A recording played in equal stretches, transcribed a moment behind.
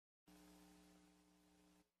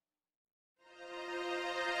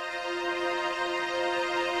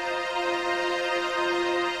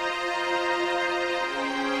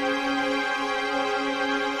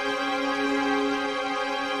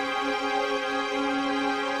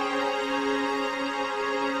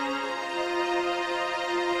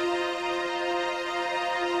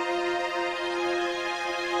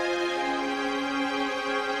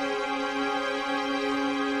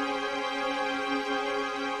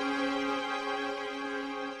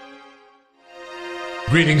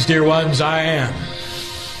Greetings, dear ones. I am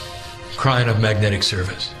Kryon of Magnetic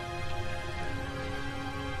Service.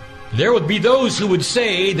 There would be those who would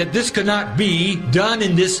say that this could not be done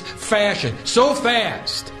in this fashion, so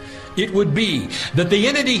fast. It would be that the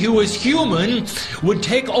entity who is human would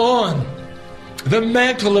take on the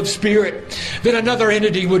mantle of spirit, that another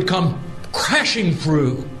entity would come crashing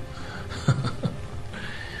through.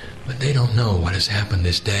 But they don't know what has happened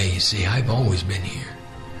this day. You see, I've always been here.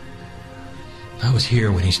 I was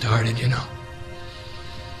here when he started, you know.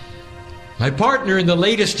 My partner in the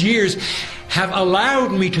latest years have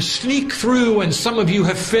allowed me to sneak through, and some of you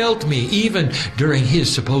have felt me even during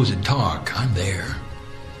his supposed talk. I'm there.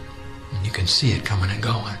 And you can see it coming and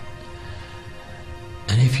going.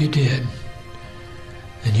 And if you did,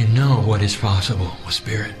 then you know what is possible with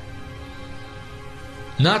spirit.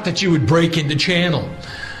 Not that you would break into channel,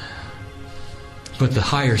 but the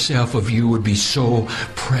higher self of you would be so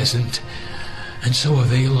present and so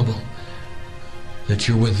available that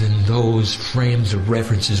you're within those frames of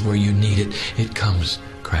references where you need it. It comes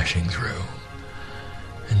crashing through.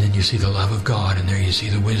 And then you see the love of God, and there you see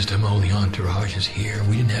the wisdom. Oh, the entourage is here.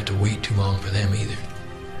 We didn't have to wait too long for them either.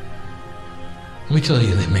 Let me tell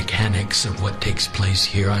you the mechanics of what takes place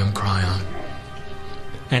here. I am Kryon.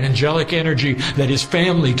 An angelic energy that is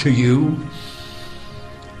family to you.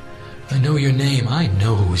 I know your name. I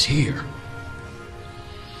know who's here.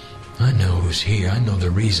 I know who's here. I know the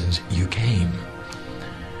reasons you came.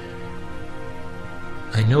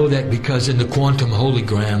 I know that because in the quantum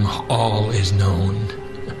hologram, all is known.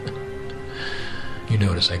 You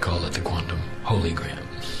notice I call it the quantum hologram.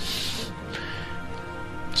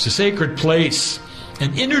 It's a sacred place,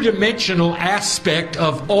 an interdimensional aspect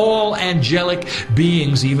of all angelic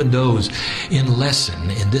beings, even those in lesson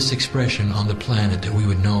in this expression on the planet, that we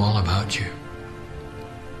would know all about you.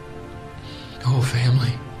 Oh,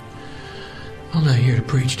 family. I'm not here to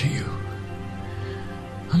preach to you.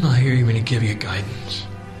 I'm not here even to give you guidance.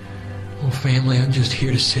 Oh, family, I'm just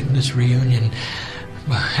here to sit in this reunion,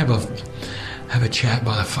 have a chat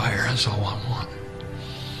by the fire. That's all I want.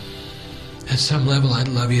 At some level, I'd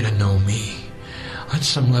love you to know me. At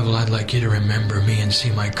some level, I'd like you to remember me and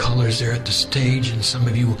see my colors there at the stage. And some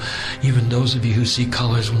of you, even those of you who see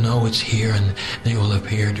colors, will know it's here, and they will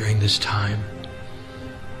appear during this time.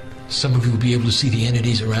 Some of you will be able to see the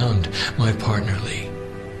entities around my partner Lee.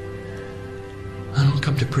 I don't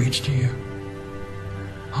come to preach to you.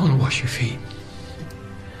 I want to wash your feet.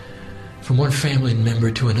 From one family member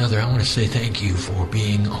to another, I want to say thank you for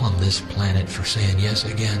being on this planet, for saying yes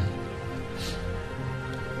again.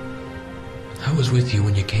 I was with you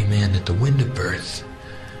when you came in at the wind of birth.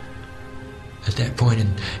 At that point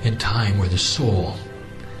in time where the soul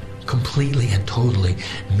completely and totally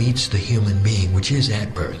meets the human being, which is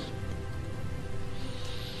at birth.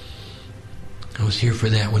 I was here for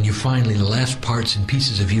that when you finally, the last parts and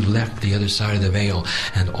pieces of you left the other side of the veil,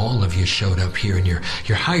 and all of you showed up here, and your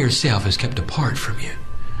higher self is kept apart from you.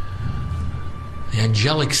 The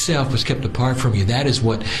angelic self was kept apart from you. That is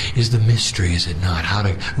what is the mystery, is it not? How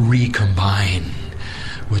to recombine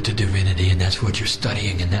with the divinity, and that's what you're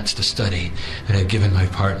studying, and that's the study that I've given my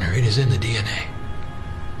partner. It is in the DNA.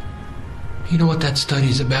 You know what that study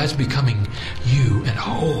is about? It's becoming you and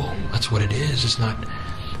whole. That's what it is. It's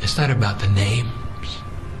not about the names.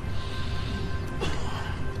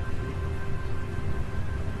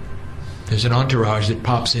 There's an entourage that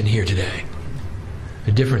pops in here today.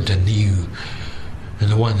 They're different than you, than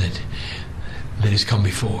the one that has come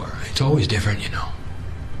before. It's always different, you know.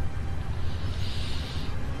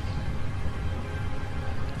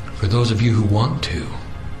 For those of you who want to,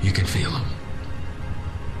 you can feel them.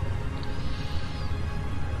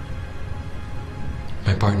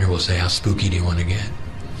 My partner will say, how spooky do you want to get?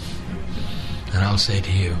 And I'll say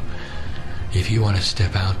to you, if you want to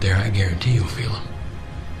step out there, I guarantee you'll feel them.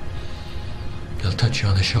 They'll touch you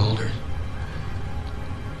on the shoulders,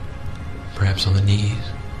 perhaps on the knees.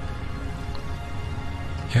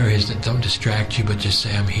 Areas that don't distract you, but just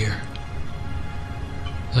say, I'm here.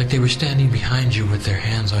 Like they were standing behind you with their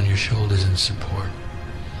hands on your shoulders in support.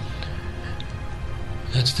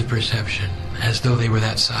 That's the perception, as though they were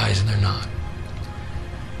that size, and they're not.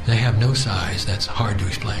 They have no size. That's hard to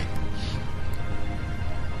explain.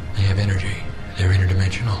 They have energy. They're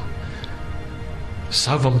interdimensional.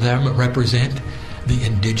 Some of them represent the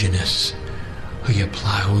indigenous who you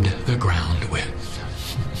plowed the ground with.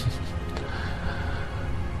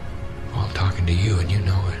 Well, I'm talking to you, and you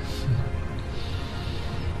know it.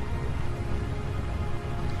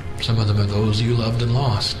 Some of them are those you loved and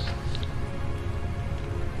lost.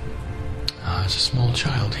 There's a small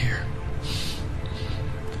child here.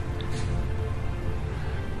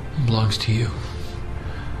 It belongs to you.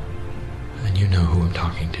 know who I'm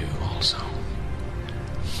talking to also.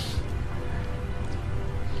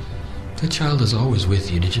 The child is always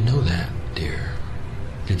with you. Did you know that, dear?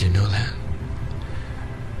 Did you know that?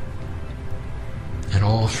 And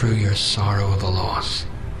all through your sorrow of the loss,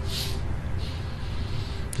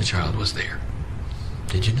 the child was there.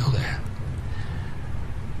 Did you know that?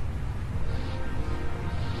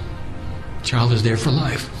 The child is there for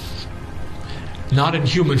life. Not in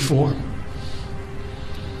human form,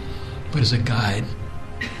 but as a guide.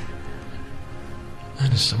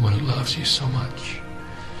 And as someone who loves you so much.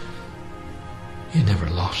 You never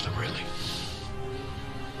lost him, really.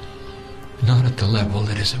 Not at the level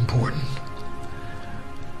that is important.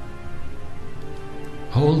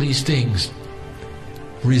 All these things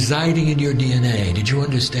residing in your DNA. Did you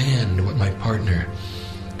understand what my partner,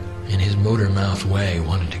 in his motor mouth way,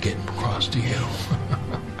 wanted to get across to you?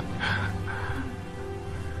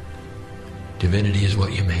 Divinity is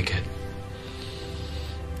what you make it.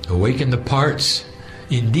 Awaken the parts.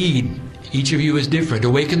 Indeed, each of you is different.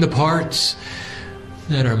 Awaken the parts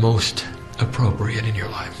that are most appropriate in your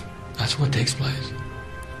life. That's what takes place.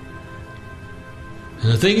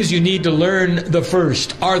 And the things you need to learn the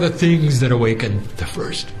first are the things that awaken the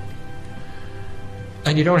first.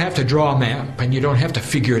 And you don't have to draw a map, and you don't have to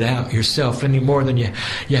figure it out yourself any more than you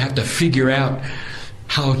have to figure out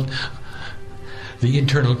how the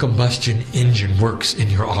internal combustion engine works in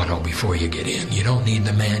your auto before you get in. You don't need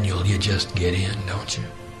the manual, you just get in, don't you?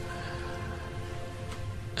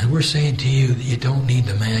 And we're saying to you that you don't need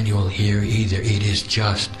the manual here either. It is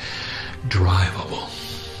just drivable.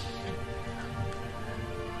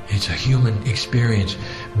 It's a human experience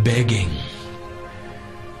begging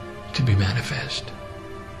to be manifest.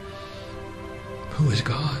 Who is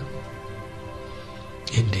God?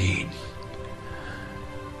 Indeed.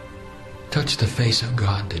 Touch the face of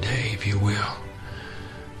God today, if you will,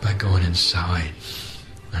 by going inside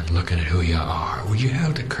and looking at who you are. Would you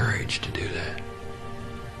have the courage to do that?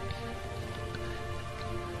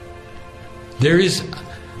 There is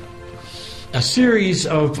a series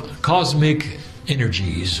of cosmic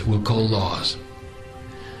energies we'll call laws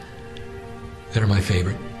that are my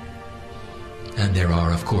favorite. And there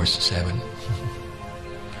are, of course, 7.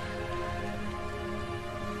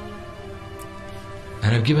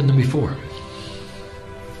 And I've given them before.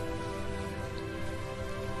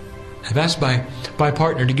 I've asked my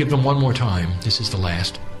partner to give them one more time. This is the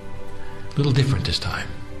last. A little different this time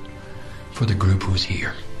for the group who's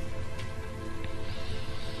here.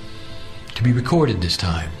 To be recorded this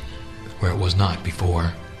time, where it was not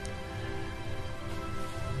before.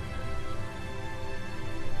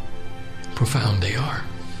 Profound they are,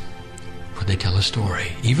 for they tell a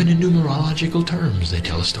story. Even in numerological terms, they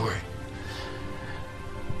tell a story.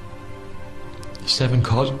 7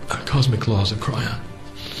 cosmic laws of Kryon.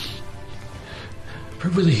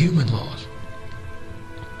 But really human laws.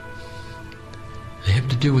 They have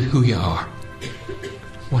to do with who you are.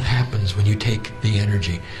 What happens when you take the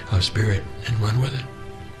energy of spirit and run with it?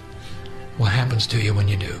 What happens to you when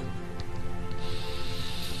you do?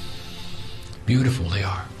 Beautiful they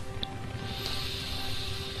are.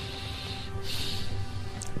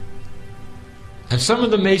 And some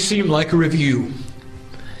of them may seem like a review.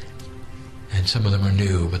 And some of them are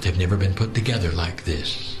new, but they've never been put together like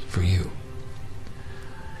this for you.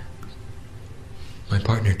 My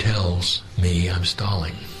partner tells me I'm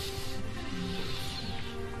stalling.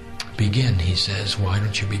 Begin, he says. Why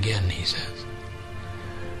don't you begin, he says.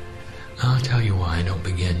 I'll tell you why I don't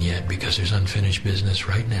begin yet, because there's unfinished business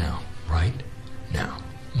right now. Right now.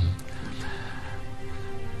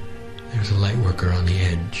 There's a light worker on the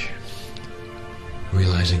edge,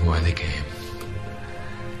 realizing why they came.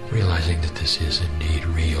 Realizing that this is indeed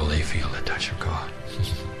real. They feel the touch of God.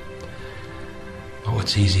 Oh,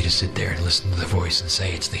 it's easy to sit there and listen to the voice and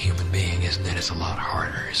say it's the human being, isn't it? It's a lot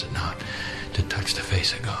harder, is it not, to touch the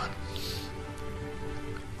face of God?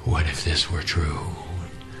 What if this were true?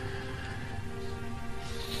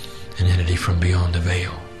 An entity from beyond the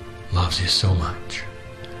veil loves you so much.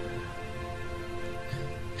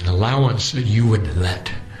 An allowance that you would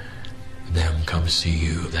let them come see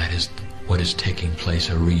you. That is what is taking place,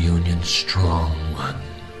 a reunion, strong one.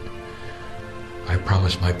 I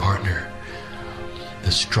promise my partner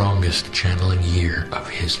the strongest channeling year of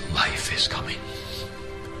his life is coming.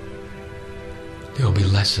 There will be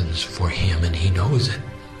lessons for him, and he knows it.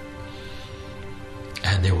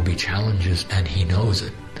 And there will be challenges, and he knows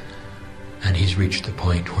it. And he's reached the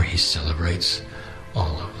point where he celebrates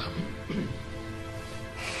all of them.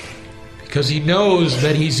 Because he knows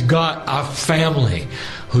that he's got a family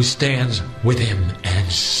who stands with him,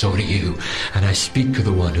 and so do you. And I speak to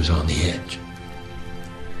the one who's on the edge.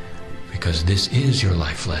 Because this is your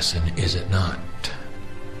life lesson, is it not?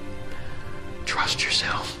 Trust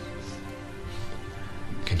yourself.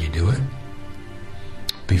 Can you do it?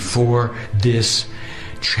 Before this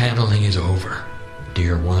channeling is over,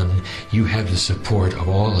 dear one, you have the support of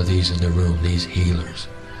all of these in the room, these healers,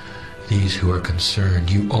 these who are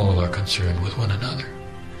concerned. You all are concerned with one another.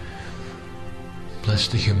 Bless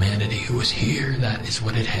the humanity who is here. That is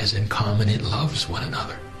what it has in common. It loves one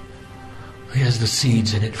another. It has the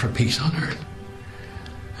seeds in it for peace on earth.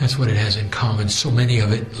 That's what it has in common. So many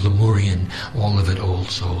of it Lemurian, all of it old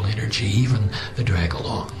soul energy, even the drag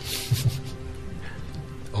along.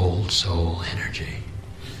 Old soul energy.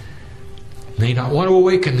 May not want to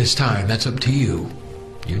awaken this time. That's up to you.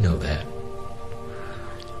 You know that.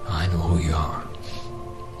 I know who you are.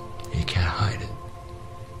 You can't hide it.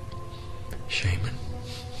 Shaman.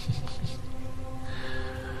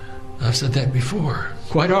 I've said that before,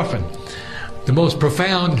 quite often. The most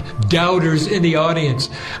profound doubters in the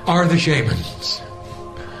audience are the shamans.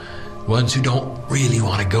 Ones who don't really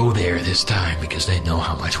want to go there this time because they know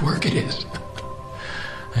how much work it is.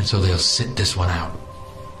 And so they'll sit this one out.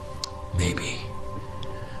 Maybe.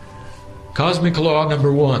 Cosmic law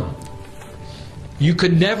number 1. You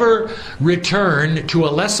could never return to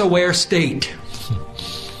a less aware state.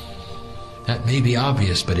 That may be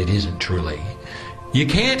obvious, but it isn't truly. You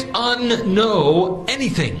can't unknow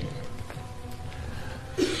anything.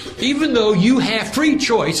 Even though you have free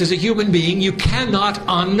choice as a human being, you cannot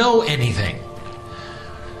unknow anything.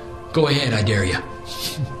 Go ahead, I dare you.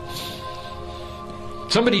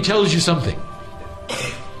 Somebody tells you something.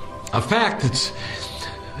 A fact that's...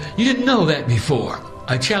 You didn't know that before.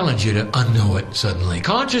 I challenge you to unknow it suddenly.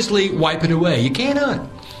 Consciously wipe it away. You cannot.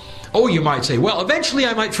 Oh, you might say, well, eventually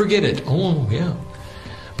I might forget it. Oh, yeah.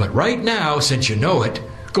 But right now, since you know it,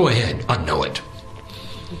 go ahead, unknow it.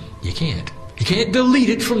 You can't. You can't delete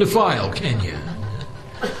it from the file, can you?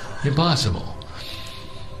 Impossible.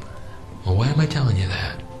 Well, why am I telling you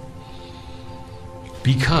that?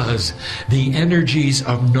 Because the energies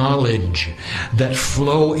of knowledge that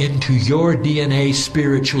flow into your DNA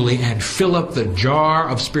spiritually and fill up the jar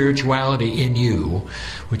of spirituality in you,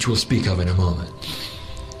 which we'll speak of in a moment,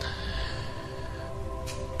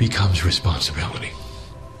 becomes responsibility.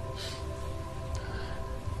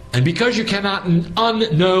 And because you cannot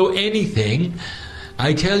unknow anything,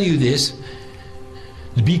 I tell you this,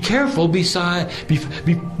 be careful be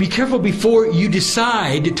careful before you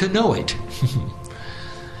decide to know it.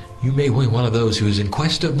 You may be one of those who is in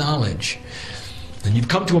quest of knowledge. And you've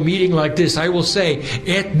come to a meeting like this, I will say,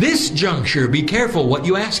 at this juncture, be careful what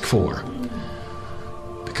you ask for.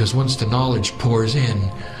 Because once the knowledge pours in,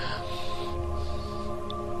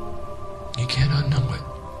 you can't unknow it.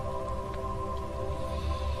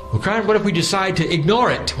 Well, Kryon, what if we decide to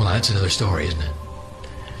ignore it? Well, that's another story, isn't it?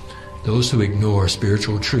 Those who ignore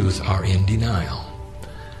spiritual truth are in denial.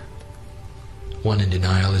 One in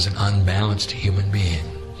denial is an unbalanced human being.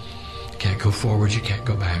 You can't go forward, you can't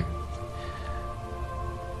go back.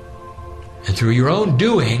 And through your own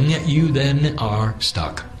doing, you then are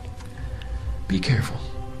stuck. Be careful.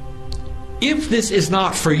 If this is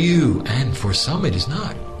not for you, and for some it is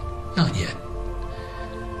not yet,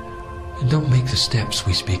 and don't make the steps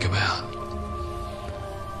we speak about.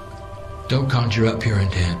 Don't conjure up pure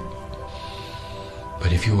intent.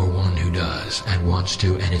 But if you are one who does and wants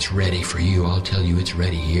to, and it's ready for you, I'll tell you it's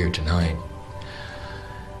ready here tonight.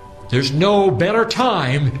 There's no better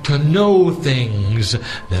time to know things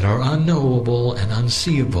that are unknowable and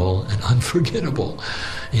unseeable and unforgettable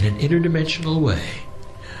in an interdimensional way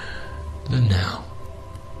than now.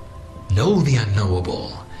 Know the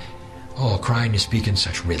unknowable. Oh, Kryon, you speak in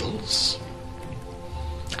such riddles.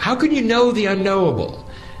 How can you know the unknowable?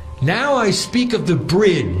 Now I speak of the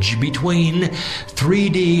bridge between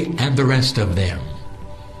 3D and the rest of them.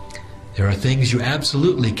 There are things you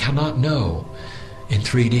absolutely cannot know in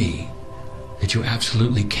 3D that you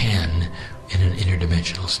absolutely can in an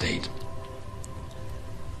interdimensional state.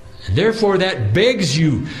 And therefore that begs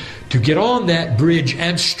you to get on that bridge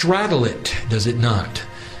and straddle it, does it not?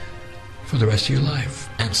 For the rest of your life.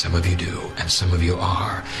 And some of you do, and some of you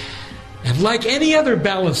are. And like any other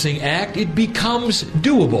balancing act, it becomes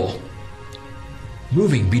doable.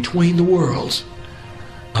 Moving between the worlds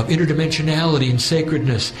of interdimensionality and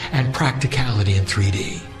sacredness and practicality in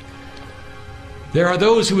 3D. There are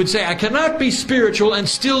those who would say, I cannot be spiritual and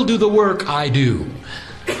still do the work I do.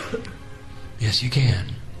 Yes, you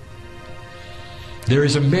can. There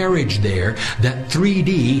is a marriage there that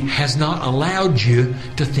 3D has not allowed you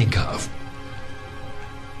to think of.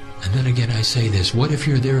 And then again I say this, what if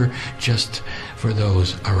you're there just for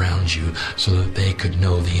those around you so that they could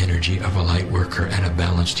know the energy of a light worker and a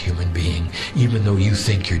balanced human being, even though you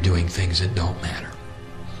think you're doing things that don't matter?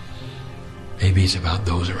 Maybe it's about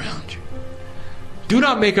those around you. Do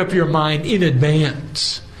not make up your mind in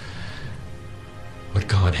advance what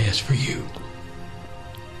God has for you,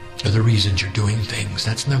 or the reasons you're doing things.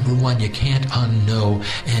 That's number one. You can't unknow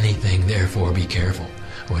anything, therefore be careful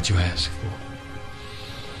what you ask for.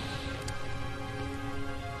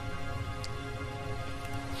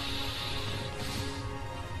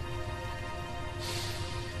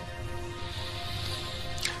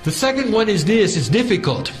 The second one is this. It's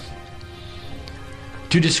difficult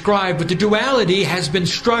to describe, but the duality has been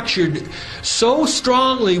structured so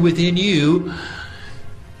strongly within you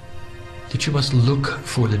that you must look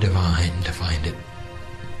for the divine to find it.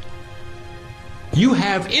 You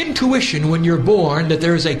have intuition when you're born that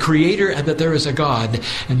there is a creator and that there is a God,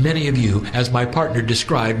 and many of you, as my partner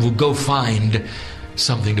described, will go find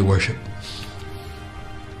something to worship.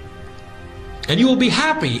 And you will be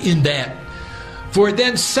happy in that, for it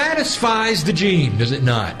then satisfies the gene, does it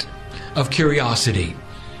not, of curiosity.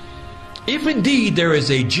 If indeed there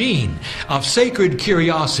is a gene of sacred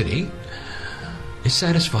curiosity, it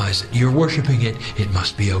satisfies it. You're worshiping it, it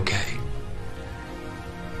must be okay.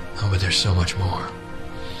 Oh, but there's so much more.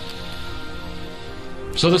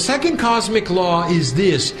 So the second cosmic law is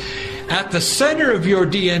this. At the center of your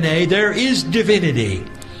DNA there is divinity,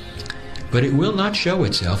 but it will not show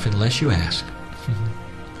itself unless you ask.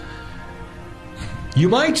 You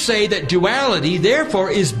might say that duality,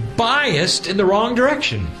 therefore, is biased in the wrong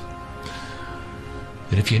direction.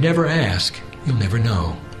 That if you never ask, you'll never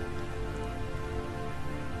know.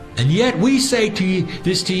 And yet we say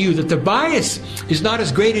this to you, that the bias is not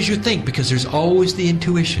as great as you think, because there's always the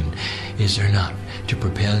intuition, is there not, to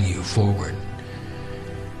propel you forward.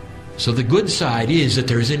 So the good side is that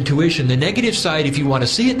there is intuition. The negative side, if you want to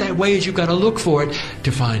see it that way, is you've got to look for it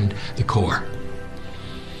to find the core.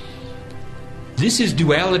 This is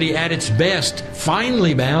duality at its best,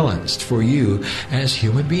 finely balanced for you as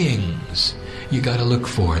human beings. You got to look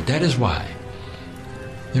for it. That is why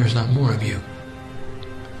there is not more of you.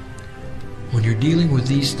 When you're dealing with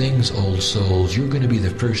these things, old souls, you're going to be the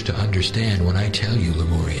first to understand when I tell you,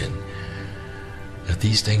 Lemurian, that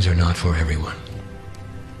these things are not for everyone.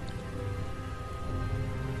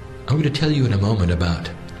 I'm going to tell you in a moment about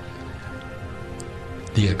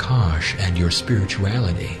the Akash and your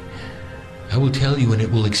spirituality. I will tell you, and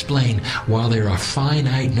it will explain why there are a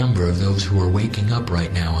finite number of those who are waking up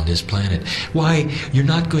right now on this planet, why you're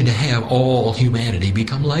not going to have all humanity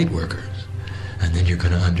become light workers. And then you're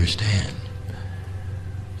going to understand.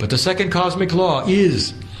 But the second cosmic law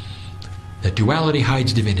is that duality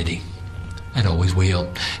hides divinity, and always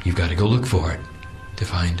will. You've got to go look for it to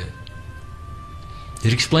find it.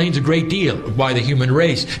 It explains a great deal of why the human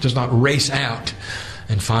race does not race out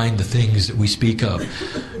and find the things that we speak of,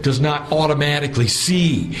 does not automatically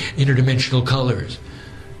see interdimensional colors,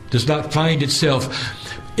 does not find itself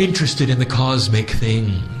interested in the cosmic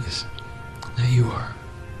things. There you are.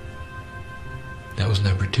 That was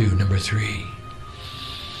number 2. Number 3.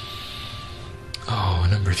 Oh,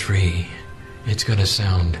 number 3. It's going to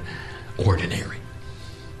sound ordinary.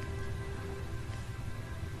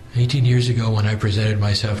 18 years ago, when I presented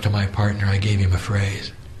myself to my partner, I gave him a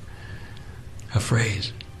phrase. A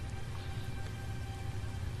phrase.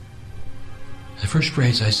 The first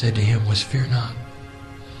phrase I said to him was, "Fear not."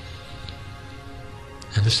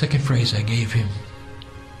 And the second phrase I gave him,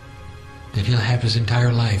 that he'll have his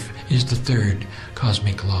entire life, is the third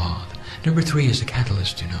cosmic law. Number 3 is a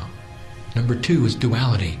catalyst, you know. Number 2 is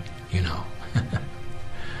duality, you know.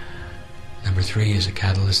 Number 3 is a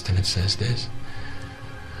catalyst, and it says this.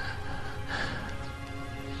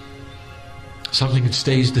 Something that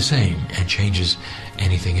stays the same and changes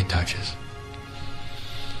anything it touches.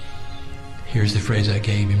 Here's the phrase I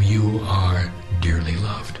gave him: "You are dearly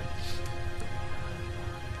loved."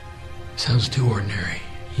 Sounds too ordinary.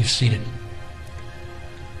 You've seen it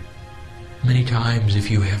many times if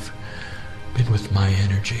you have been with my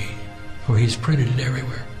energy, for he's printed it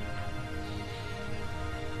everywhere.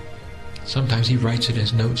 Sometimes he writes it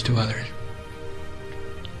as notes to others.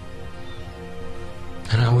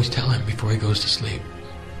 And I always tell him before he goes to sleep,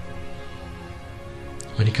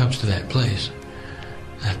 when he comes to that place,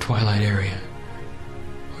 that twilight area,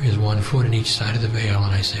 where he has one foot in each side of the veil,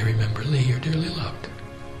 and I say, "Remember, Lee, you're dearly loved."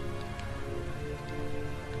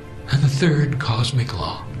 And the third cosmic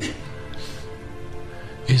law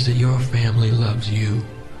is that your family loves you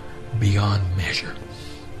beyond measure.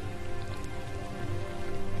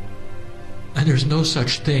 And there's no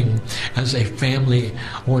such thing as a family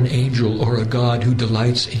or an angel or a God who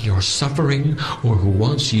delights in your suffering or who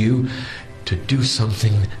wants you to do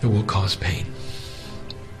something that will cause pain.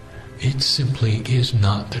 It simply is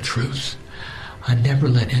not the truth. I never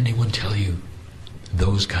let anyone tell you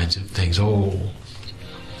those kinds of things. Oh,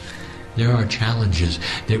 there are challenges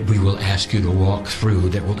that we will ask you to walk through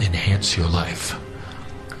that will enhance your life.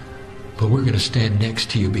 But we're going to stand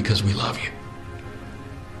next to you because we love you.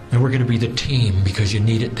 And we're going to be the team because you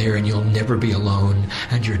need it there, and you'll never be alone,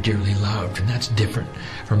 and you're dearly loved. And that's different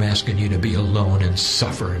from asking you to be alone and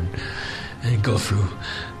suffer and go through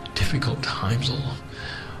difficult times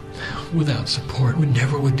without support. We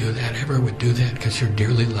never would do that, ever would do that, because you're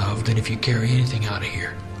dearly loved. And if you carry anything out of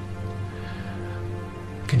here,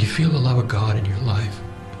 can you feel the love of God in your life?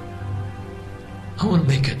 I want to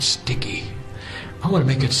make it sticky. I want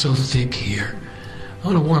to make it so thick here. I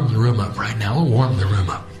want to warm the room up right now. I want to warm the room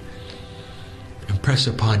up. Impress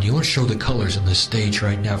upon you. I want to show the colors on the stage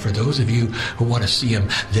right now. For those of you who want to see them,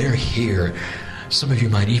 they're here. Some of you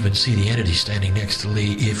might even see the entity standing next to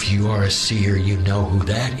Lee. If you are a seer, you know who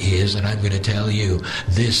that is. And I'm going to tell you,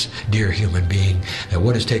 this, dear human being, that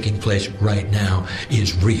what is taking place right now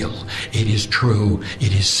is real. It is true.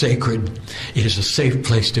 It is sacred. It is a safe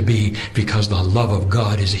place to be because the love of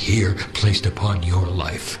God is here placed upon your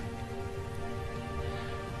life.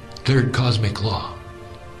 Third cosmic law,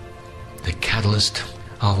 the catalyst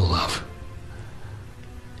of love.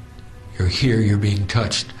 You're here, you're being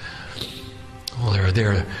touched. Oh,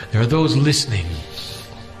 there are those listening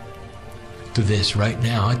to this right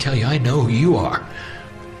now. I tell you, I know who you are.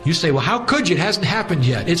 You say, well, how could you? It hasn't happened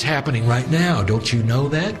yet. It's happening right now. Don't you know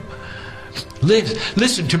that?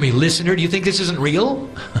 Listen to me, listener. Do you think this isn't real?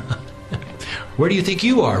 Where do you think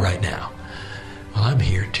you are right now? Well, I'm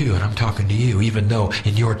here too, and I'm talking to you, even though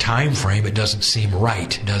in your time frame it doesn't seem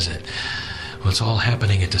right, does it? Well, it's all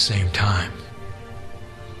happening at the same time.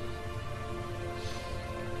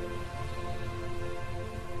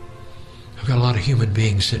 I've got a lot of human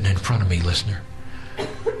beings sitting in front of me, listener.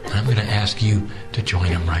 And I'm going to ask you to join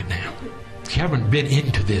them right now. If you haven't been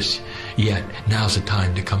into this yet, now's the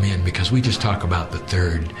time to come in, because we just talk about the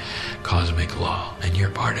third cosmic law, and you're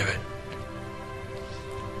part of it.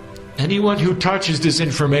 Anyone who touches this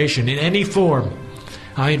information in any form,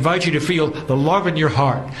 I invite you to feel the love in your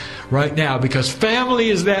heart right now, because family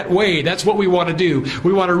is that way. That's what we want to do.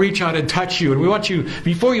 We want to reach out and touch you, and we want you,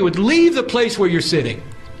 before you would leave the place where you're sitting,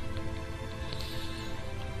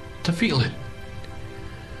 to feel it.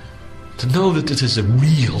 To know that this is a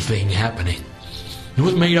real thing happening. It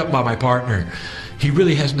wasn't made up by my partner. He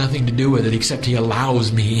really has nothing to do with it except he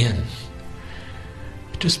allows me in.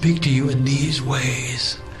 To speak to you in these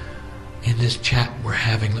ways. In this chat we're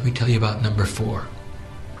having, let me tell you about number 4.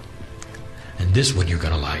 And this one you're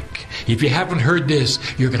going to like. If you haven't heard this,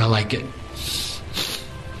 you're going to like it.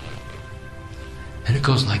 And it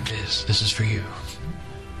goes like this. This is for you.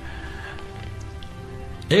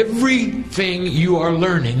 Everything you are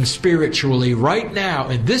learning spiritually right now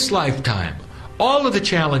in this lifetime, all of the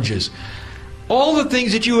challenges, all the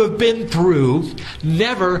things that you have been through,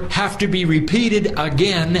 never have to be repeated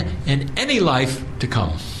again in any life to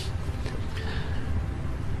come.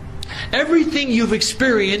 Everything you've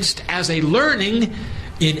experienced as a learning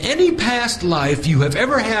in any past life you have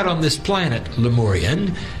ever had on this planet,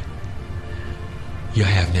 Lemurian, you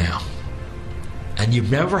have now. And you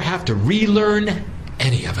never have to relearn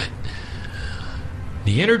any of it.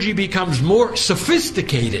 The energy becomes more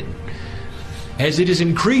sophisticated as it is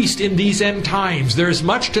increased in these end times. There's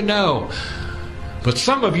much to know. But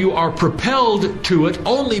some of you are propelled to it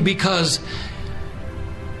only because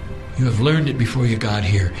you have learned it before you got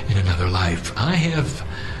here in another life. I have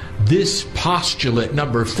this postulate,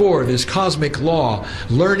 number 4, this cosmic law.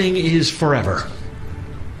 Learning is forever.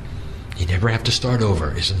 You never have to start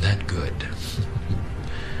over. Isn't that good?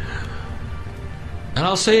 And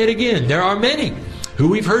I'll say it again. There are many who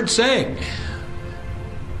we've heard say,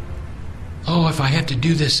 oh, if I have to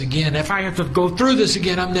do this again, if I have to go through this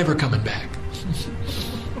again, I'm never coming back.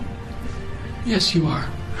 Yes, you are.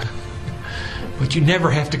 But you never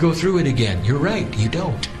have to go through it again. You're right, you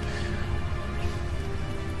don't.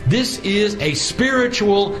 This is a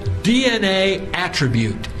spiritual DNA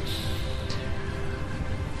attribute.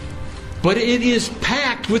 But it is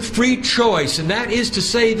packed with free choice, and that is to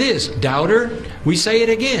say this, doubter, we say it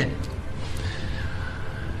again,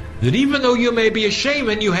 that even though you may be a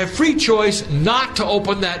shaman, you have free choice not to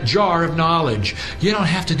open that jar of knowledge. You don't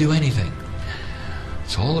have to do anything.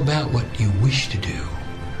 It's all about what you wish to do.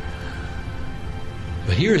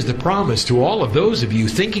 But here is the promise to all of those of you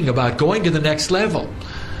thinking about going to the next level.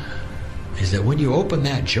 is that when you open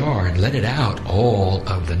that jar and let it out, all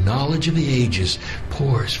of the knowledge of the ages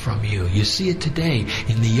pours from you. You see it today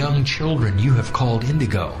in the young children you have called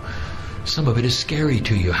indigo. Some of it is scary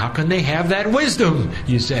to you. How can they have that wisdom,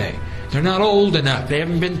 you say? They're not old enough. They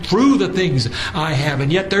haven't been through the things I have,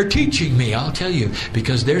 and yet they're teaching me. I'll tell you,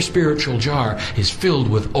 because their spiritual jar is filled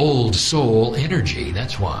with old soul energy.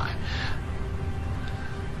 That's why.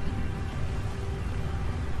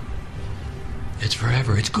 It's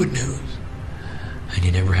forever. It's good news. And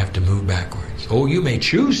you never have to move backwards. Oh, you may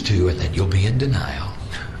choose to, and then you'll be in denial.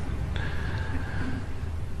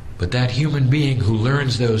 But that human being who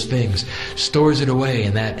learns those things stores it away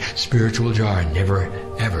in that spiritual jar, and never,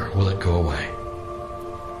 ever will it go away.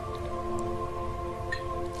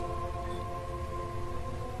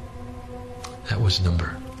 That was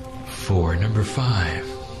number 4. Number 5.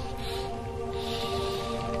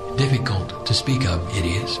 Difficult to speak of, it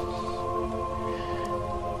is.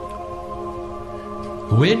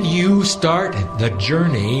 When you start the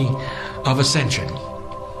journey of ascension,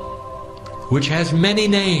 which has many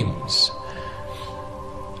names,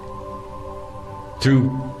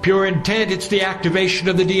 through pure intent, it's the activation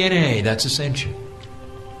of the DNA. That's ascension.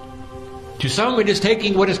 To some, it is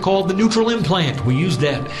taking what is called the neutral implant. We used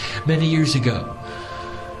that many years ago.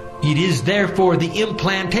 It is therefore the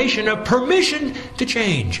implantation of permission to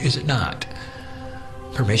change, is it not?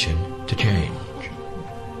 Permission to change.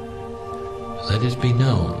 Let it be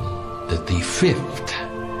known that the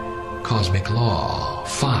 5th cosmic law,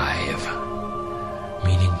 5,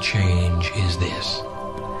 meaning change, is this: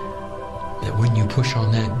 that when you push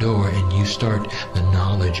on that door and you start the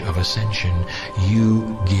knowledge of ascension,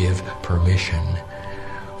 you give permission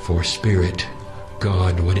for Spirit,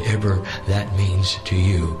 God, whatever that means to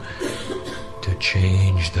you, to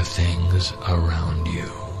change the things around you.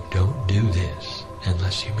 Don't do this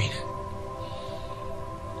unless you mean it.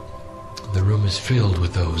 The room is filled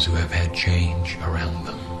with those who have had change around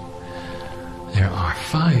them. There are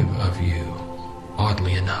 5 of you,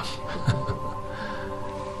 oddly enough,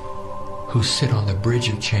 who sit on the bridge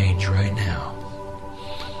of change right now.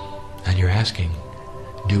 And you're asking,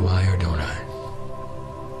 do I or don't I?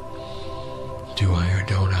 Do I or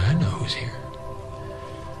don't I? I know who's here.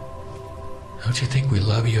 Don't you think we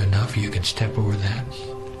love you enough you can step over that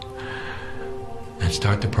and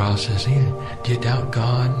start the process? Do you doubt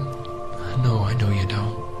God? No, I know you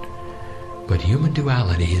don't. But human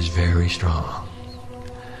duality is very strong.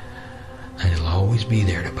 And it'll always be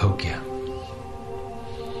there to poke you.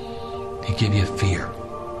 To give you fear.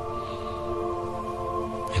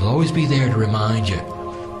 It'll always be there to remind you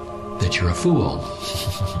that you're a fool.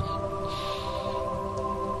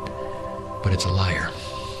 But it's a liar.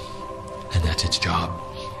 And that's its job.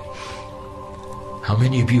 How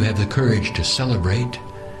many of you have the courage to celebrate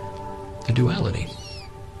the duality?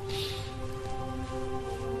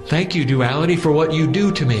 Thank you, duality, for what you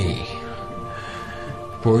do to me.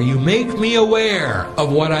 For you make me aware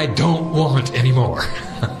of what I don't want anymore.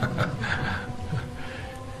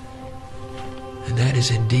 And that is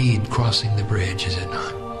indeed crossing the bridge, is it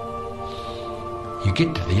not? You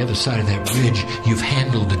get to the other side of that bridge, you've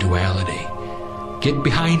handled the duality. Get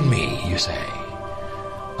behind me, you say.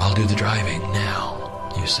 I'll do the driving now,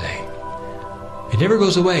 you say. It never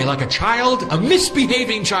goes away. Like a child, a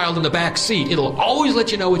misbehaving child in the back seat, it'll always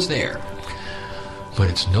let you know it's there. But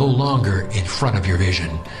it's no longer in front of your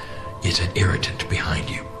vision. It's an irritant behind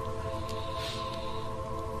you.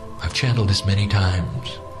 I've channeled this many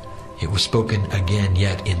times. It was spoken again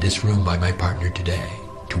yet in this room by my partner today,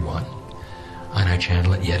 to one. And I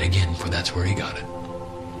channel it yet again, for that's where he got it.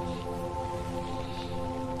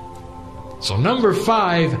 So number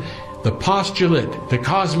 5, the postulate, the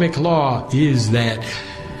cosmic law, is that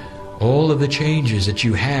all of the changes that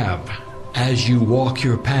you have as you walk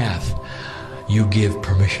your path, you give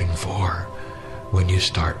permission for when you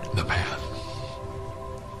start the path.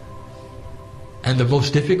 And the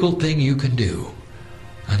most difficult thing you can do,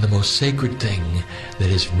 and the most sacred thing that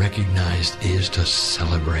is recognized, is to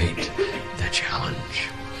celebrate the challenge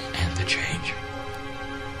and the change.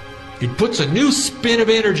 It puts a new spin of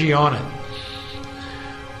energy on it.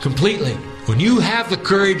 Completely. When you have the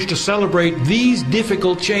courage to celebrate these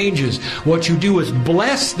difficult changes, what you do is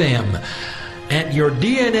bless them, and your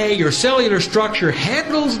DNA, your cellular structure,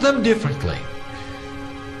 handles them differently.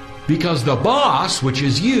 Because the boss, which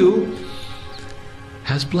is you,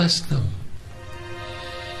 has blessed them.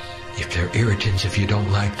 If they're irritants, if you don't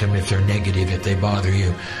like them, if they're negative, if they bother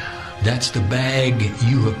you, that's the bag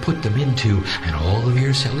you have put them into, and all of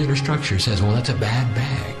your cellular structure says, well, that's a bad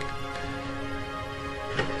bag.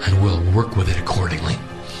 And we'll work with it accordingly.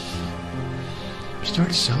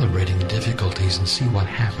 Start celebrating the difficulties and see what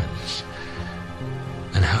happens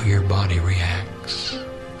how your body reacts.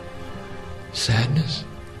 Sadness,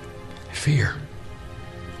 fear,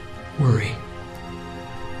 worry.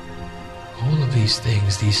 All of these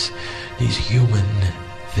things, these human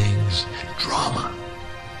things, drama,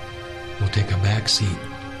 will take a back seat.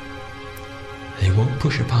 They won't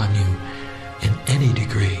push upon you in any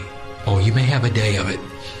degree. Oh, you may have a day of it.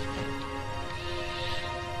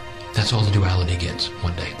 That's all the duality gets,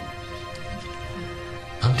 one day.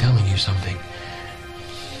 I'm telling you something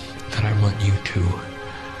that I want you to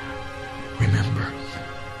remember.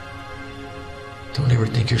 Don't ever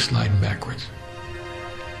think you're sliding backwards.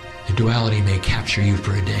 The duality may capture you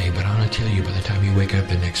for a day, but I want to tell you, by the time you wake up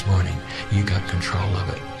the next morning, you got control of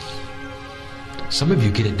it. Some of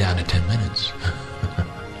you get it down to 10 minutes.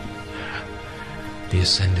 The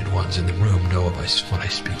ascended ones in the room know what I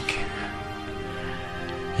speak.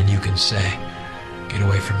 And you can say, get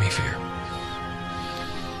away from me, fear.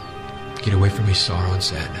 Get away from me, sorrow and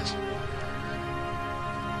sadness.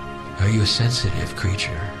 Are you a sensitive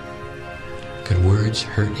creature? Could words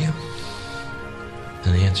hurt you?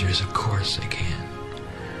 And the answer is, of course they can.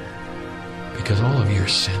 Because all of you are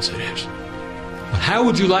sensitives. But how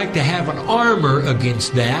would you like to have an armor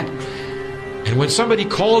against that? And when somebody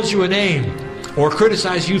calls you a name or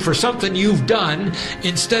criticizes you for something you've done,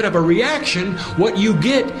 instead of a reaction, what you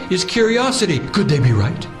get is curiosity. Could they be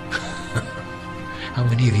right? How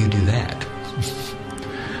many of you do that?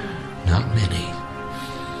 Not many.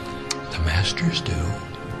 The masters do.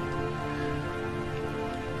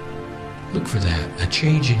 Look for that, a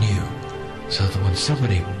change in you, so that when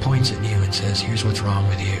somebody points at you and says, here's what's wrong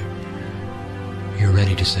with you, you're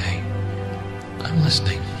ready to say, I'm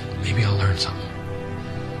listening, maybe I'll learn something.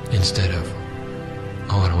 Instead of,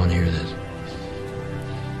 oh, I don't want to hear this.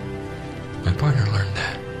 My partner learned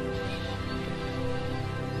that.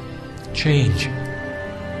 Change,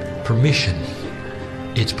 permission,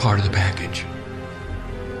 it's part of the package.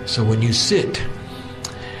 So when you sit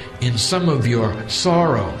in some of your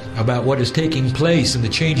sorrow about what is taking place and the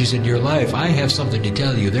changes in your life, I have something to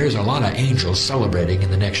tell you. There's a lot of angels celebrating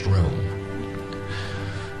in the next room.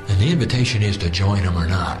 And the invitation is to join them or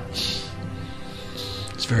not.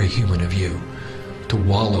 It's very human of you to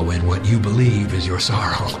wallow in what you believe is your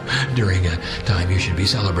sorrow during a time you should be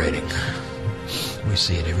celebrating. We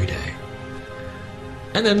see it every day.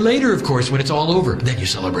 And then later, of course, when it's all over, then you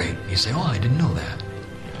celebrate. You say, oh, I didn't know that.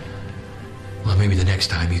 Well, maybe the next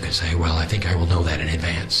time you can say, well, I think I will know that in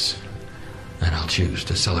advance. And I'll choose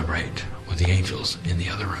to celebrate with the angels in the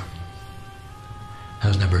other room. That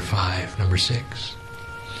was number 5. Number 6.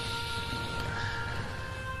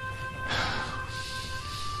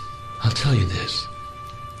 I'll tell you this.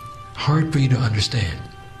 Hard for you to understand.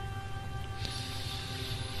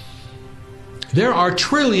 There are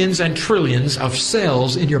trillions and trillions of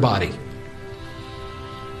cells in your body.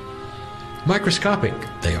 Microscopic,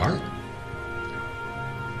 they are.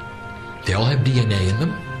 They all have DNA in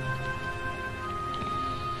them.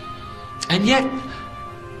 And yet,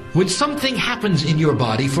 when something happens in your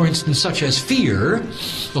body, for instance, such as fear,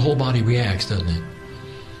 the whole body reacts, doesn't it?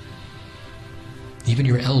 Even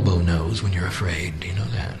your elbow knows when you're afraid. Do you know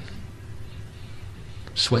that?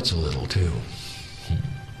 Sweats a little, too.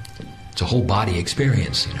 It's a whole body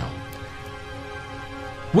experience, you know.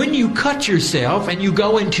 When you cut yourself and you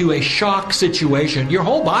go into a shock situation, your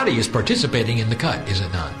whole body is participating in the cut, is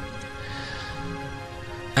it not?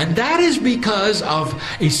 And that is because of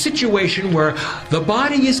a situation where the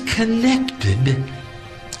body is connected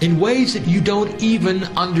in ways that you don't even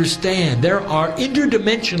understand. There are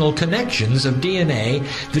interdimensional connections of DNA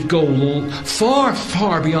that go far,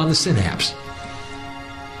 far beyond the synapse.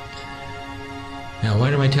 Now, why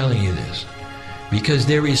am I telling you this? Because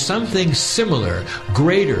there is something similar,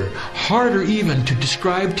 greater, harder even to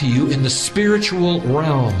describe to you in the spiritual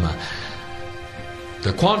realm.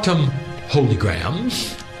 The quantum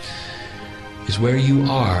hologram is where you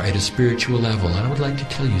are at a spiritual level. And I would like to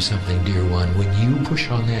tell you something, dear one. When you push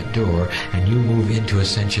on that door and you move into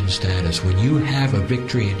ascension status, when you have a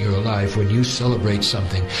victory in your life, when you celebrate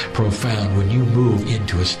something profound, when you move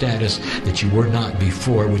into a status that you were not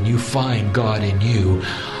before, when you find God in you,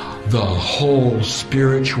 the whole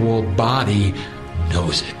spiritual body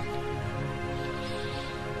knows it.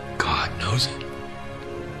 God knows it.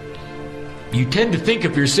 You tend to think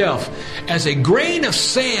of yourself as a grain of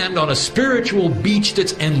sand on a spiritual beach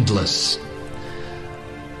that's endless.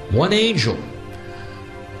 One angel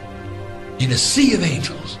in a sea of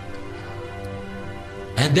angels.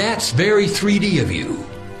 And that's very 3D of you.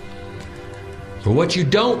 But what you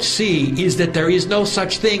don't see is that there is no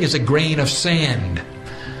such thing as a grain of sand.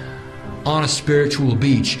 on a spiritual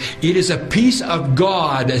beach. It is a piece of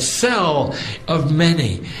God, a cell of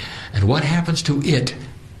many. And what happens to it,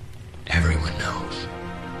 everyone knows.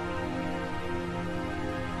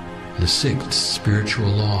 The sixth spiritual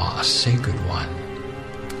law, a sacred one,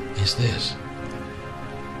 is this.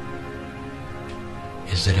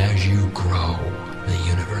 Is that as you grow, the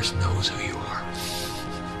universe knows who you are.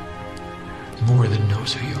 More than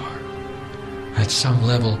knows who you are. At some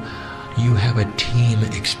level, you have a team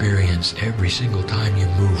experience. Every single time you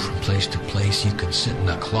move from place to place, you can sit in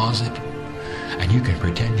a closet and you can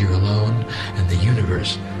pretend you're alone, and the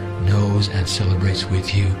universe knows and celebrates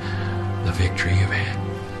with you the victory you've had.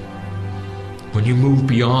 When you move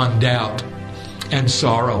beyond doubt and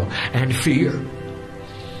sorrow and fear,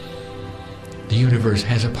 the universe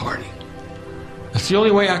has a party. That's the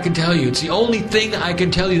only way I can tell you. It's the only thing I can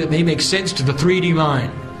tell you that may make sense to the 3D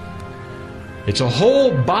mind. It's a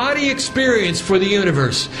whole body experience for the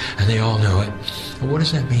universe, and they all know it. But what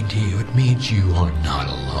does that mean to you? It means you are not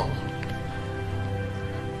alone.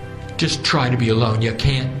 Just try to be alone. You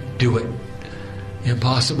can't do it.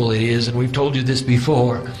 Impossible it is, and we've told you this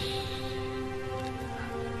before.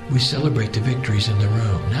 We celebrate the victories in the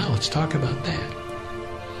room. Now let's talk about that.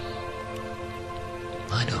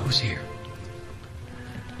 I know who's here.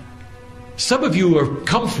 Some of you are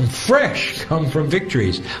come from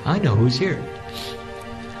victories. I know who's here.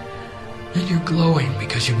 And you're glowing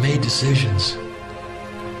because you made decisions.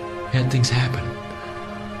 Had things happen.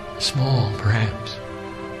 Small, perhaps.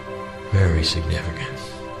 Very significant.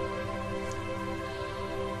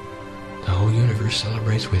 The whole universe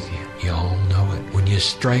celebrates with you. You all know it. When you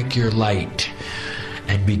strike your light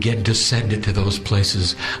and begin to send it to those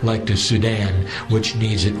places like to Sudan, which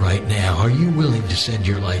needs it right now. Are you willing to send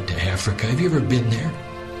your light to Africa? Have you ever been there?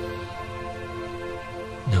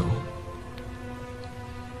 No.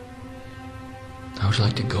 How would you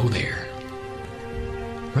like to go there?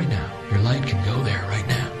 Right now. Your light can go there right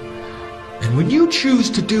now. And when you choose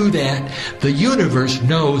to do that, the universe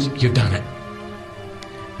knows you've done it.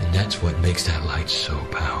 And that's what makes that light so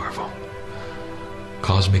powerful.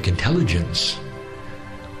 Cosmic intelligence,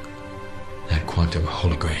 that quantum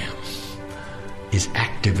hologram, is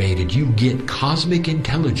activated. You get cosmic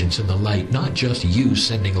intelligence in the light, not just you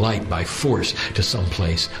sending light by force to some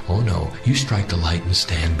place. Oh no, you strike the light and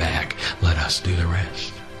stand back. Let us do the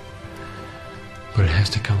rest. But it has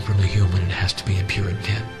to come from the human. It has to be in pure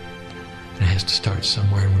intent. It has to start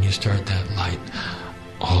somewhere, and when you start that light,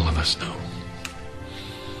 all of us know.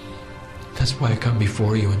 That's why I come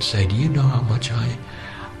before you and say, do you know how much I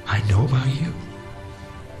know about you?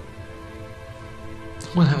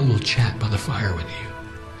 I want to have a little chat by the fire with you.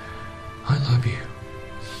 I love you.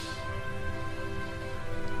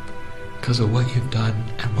 Because of what you've done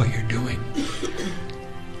and what you're doing.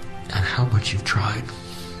 And how much you've tried.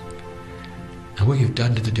 And what you've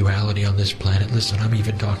done to the duality on this planet. Listen, I'm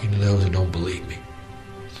even talking to those who don't believe me.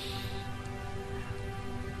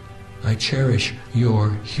 I cherish your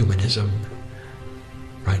humanism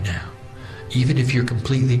right now. Even if you're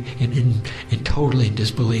completely in totally in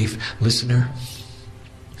disbelief, listener,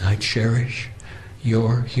 I cherish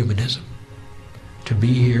your humanism. To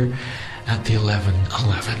be here at the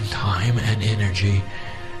 11:11 time and energy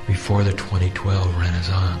before the 2012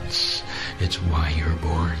 Renaissance. It's why you're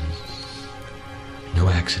born. No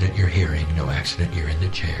accident you're hearing, no accident you're in the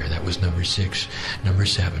chair. That was number 6. Number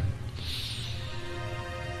 7.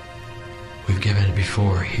 We've given it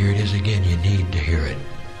before. Here it is again. You need to hear it.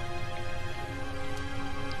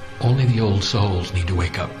 Only the old souls need to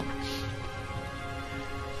wake up.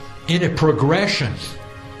 In a progression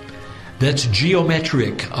that's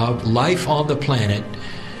geometric of life on the planet,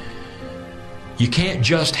 you can't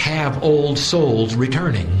just have old souls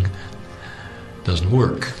returning. Doesn't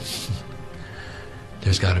work.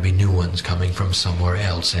 There's got to be new ones coming from somewhere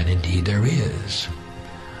else, and indeed there is.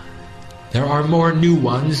 There are more new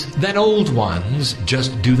ones than old ones.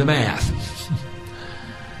 Just do the math.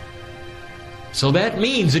 So that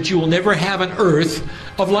means that you will never have an earth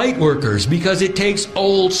of light workers, because it takes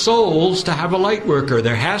old souls to have a light worker.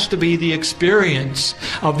 There has to be the experience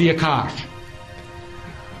of the Akash.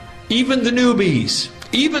 Even the newbies,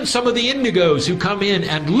 even some of the indigos who come in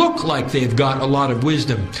and look like they've got a lot of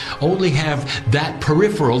wisdom, only have that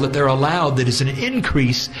peripheral that they're allowed, that is an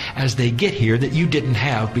increase as they get here, that you didn't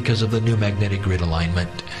have because of the new magnetic grid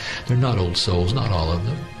alignment. They're not old souls, not all of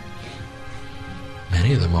them.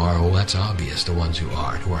 Many of them are, oh, that's obvious, the ones who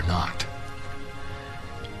are not.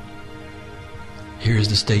 Here's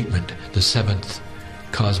the statement, the 7th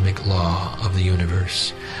cosmic law of the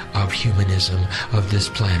universe, of humanism, of this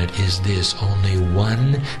planet is this: only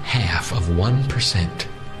 1/2 of 1%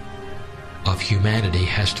 of humanity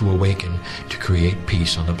has to awaken to create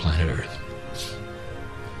peace on the planet Earth.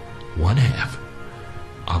 1/2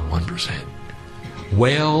 of 1%.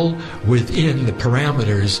 Well within the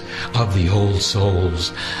parameters of the old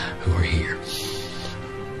souls who are here.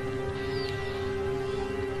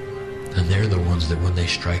 And they're the ones that when they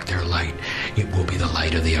strike their light, it will be the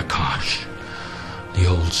light of the Akash. The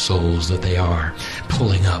old souls that they are,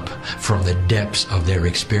 pulling up from the depths of their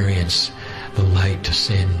experience, the light to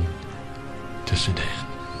sin, to Sudan,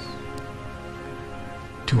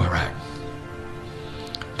 to Iraq,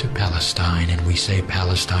 to Palestine. And we say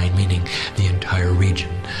Palestine meaning the entire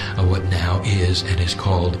region of what now is and is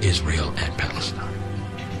called Israel and Palestine.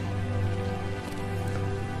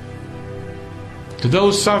 To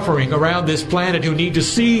those suffering around this planet who need to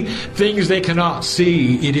see things they cannot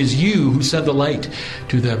see, it is you who send the light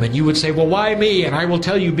to them. And you would say, well, why me? And I will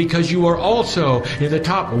tell you, because you are also in the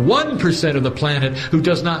top 1% of the planet who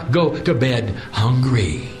does not go to bed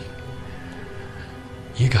hungry.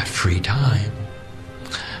 You got free time.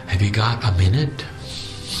 Have you got a minute?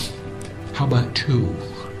 How about 2?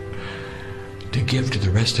 To give to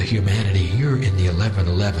the rest of humanity. You're in the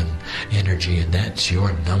 1111 energy, and that's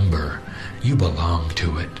your number. You belong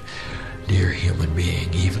to it, dear human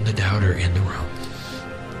being, even the doubter in the room.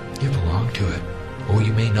 You belong to it. Or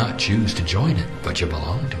you may not choose to join it, but you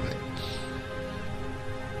belong to it.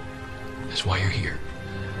 That's why you're here.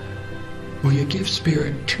 Will you give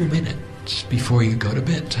Spirit 2 minutes before you go to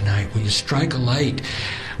bed tonight? Will you strike a light?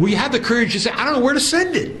 Will you have the courage to say, I don't know where to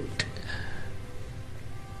send it,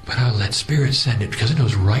 but I'll let Spirit send it because it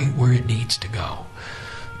knows right where it needs to go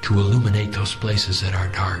to illuminate those places that are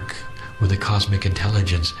dark, where the cosmic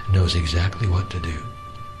intelligence knows exactly what to do.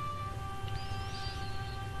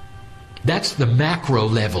 That's the macro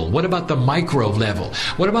level. What about the micro level?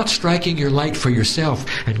 What about striking your light for yourself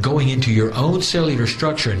and going into your own cellular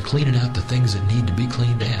structure and cleaning out the things that need to be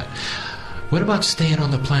cleaned out? What about staying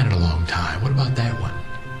on the planet a long time? What about that one?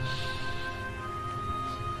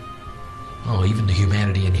 Oh, even the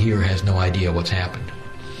humanity in here has no idea what's happened.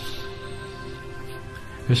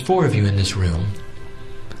 There's 4 of you in this room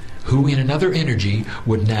who in another energy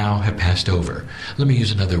would now have passed over. Let me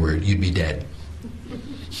use another word. You'd be dead.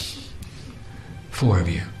 4 of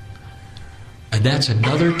you. And that's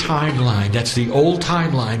another timeline. That's the old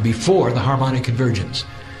timeline before the harmonic convergence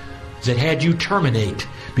that had you terminate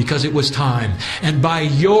because it was time. And by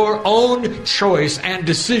your own choice and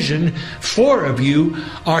decision, 4 of you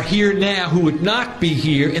are here now who would not be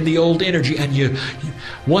here in the old energy. And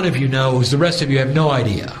one of you knows, the rest of you have no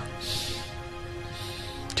idea.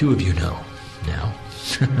 2 of you know now.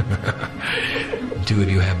 2 of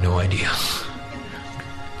you have no idea.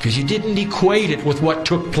 Because you didn't equate it with what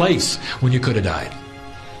took place when you could have died.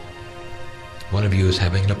 One of you is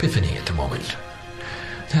having an epiphany at the moment.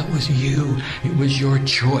 That was you. It was your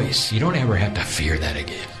choice. You don't ever have to fear that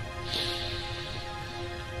again.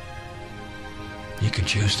 You can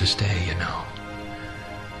choose to stay, you know.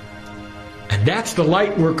 And that's the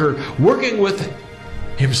light worker working with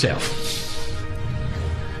himself,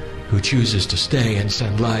 who chooses to stay and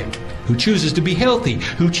send light, who chooses to be healthy,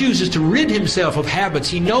 who chooses to rid himself of habits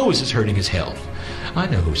he knows is hurting his health. I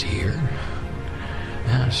know who's here.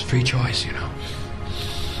 Yeah, it's free choice, you know.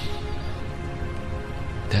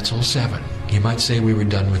 That's all 7. You might say we were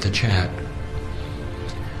done with the chat.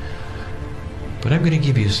 But I'm going to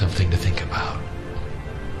give you something to think about.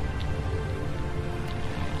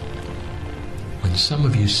 When some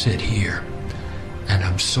of you sit here and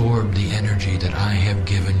absorb the energy that I have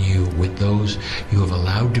given you with those you have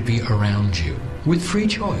allowed to be around you, with free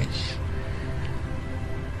choice,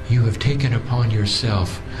 you have taken upon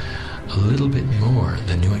yourself a little bit more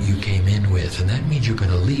than what you came in with, and that means you're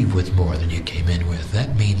going to leave with more than you came in with.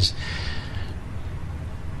 That means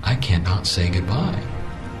I cannot say goodbye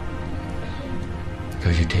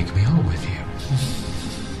because you take me home with you.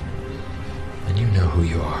 And you know who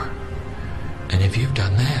you are. And if you've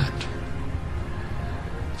done that,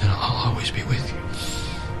 then I'll always be with you.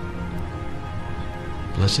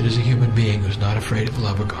 Blessed is a human being who's not afraid of the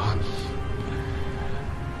love of God.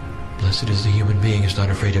 Blessed is the human being who's not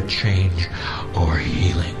afraid of change or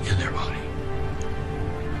healing in their body.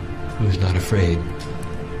 Who's not afraid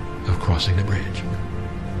of crossing the bridge.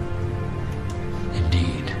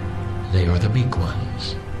 Indeed, they are the meek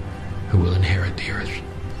ones who will inherit the earth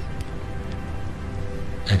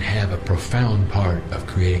and have a profound part of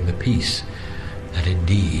creating the peace that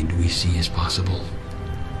indeed we see is possible.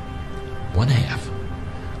 1/2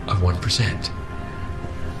 of 1%.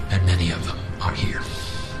 And many of them are here.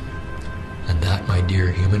 And that, my dear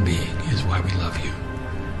human being, is why we love you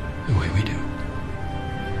the way we do.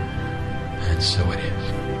 And so it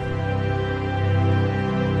is.